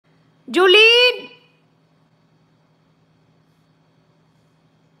Julene!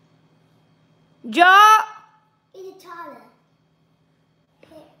 Jo! In the toilet.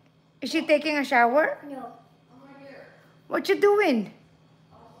 Is she taking a shower? No. What you doing?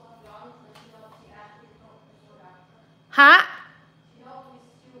 Ha?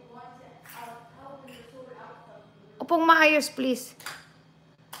 Upong maayos, please.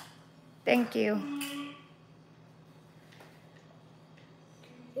 Thank you.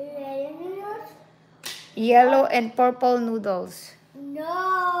 Yellow and purple noodles.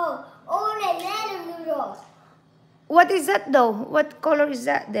 No, only lemon noodles. What is that though? What color is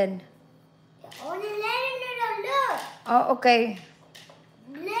that then? Only lemon noodles, look. Oh, okay.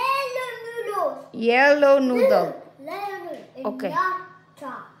 Lemon noodles. Yellow noodle. Lemon noodles. Okay. Not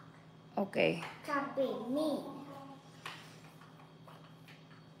chop. Okay. Chopping me.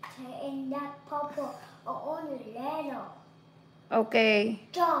 And that purple only lemon. Okay.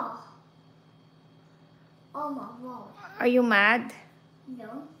 Jaw. Oh my God. Are you mad?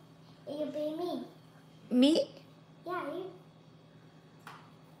 No. You be me. Me? Yeah, you.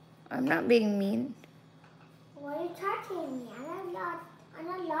 I'm not being mean. Why are you touching me? I'm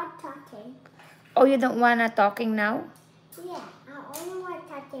not touching. Oh, you don't wanna talking now? Yeah, I only want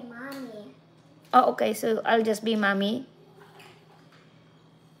touching mommy. Oh, okay. So I'll just be mommy.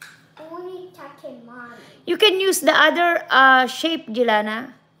 Only touching mommy. You can use the other shape,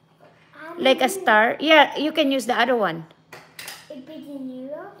 Jilana. Like a star. Yeah, you can use the other one. It be the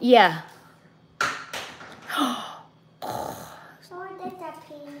noodle? Yeah. So that's a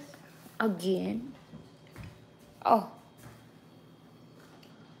piece. Again. Oh.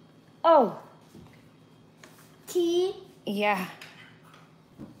 Oh. Tea? Yeah.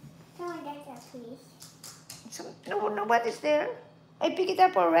 So that's a piece. So, nobody's there. I picked it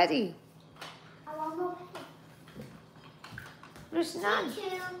up already. I want more. There's none. Thank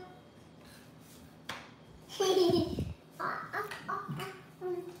you.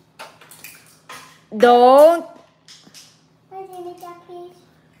 Don't. Where's the piece?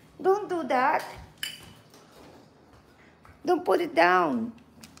 Don't do that. Don't put it down.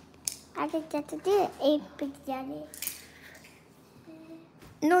 I think that's it. A big daddy.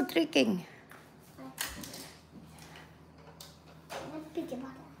 No tricking. Pizza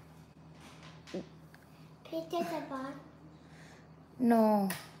butter. Pizza butter. No.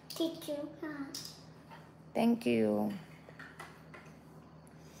 Tissue. Thank you.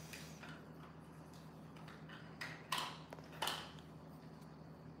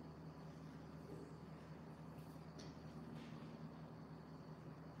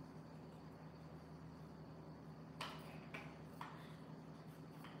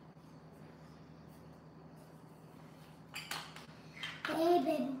 Hey,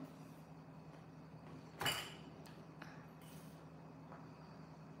 baby.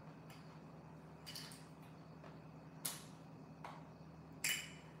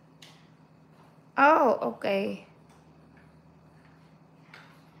 Oh, okay.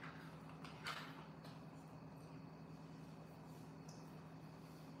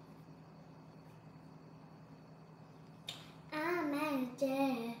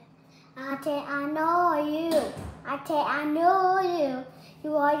 I know you. I know you.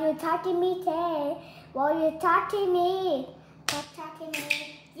 You are you touching me today? Why you touching me? Stop touching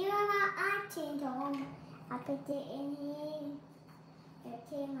me. You are my auntie, Tom. I put it in here.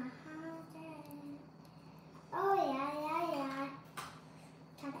 It's in my house. Oh yeah.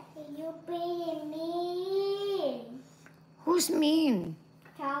 You being mean. Who's mean?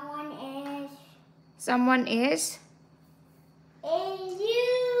 Someone is. Someone is? And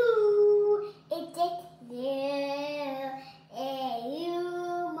you. It's you. And you,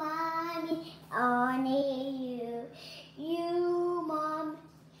 mommy. Only you. You, mom.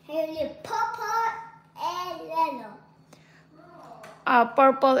 And purple and yellow.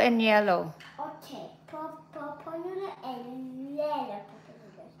 Purple and yellow. Okay. Purple noodle and yellow.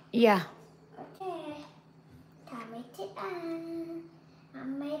 Yeah. Okay. I make it on. I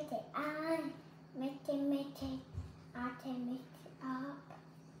make it on. Make it. I can make it up.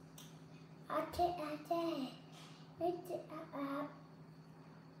 I make it up.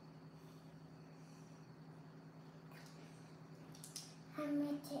 I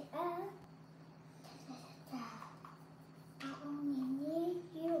make it up.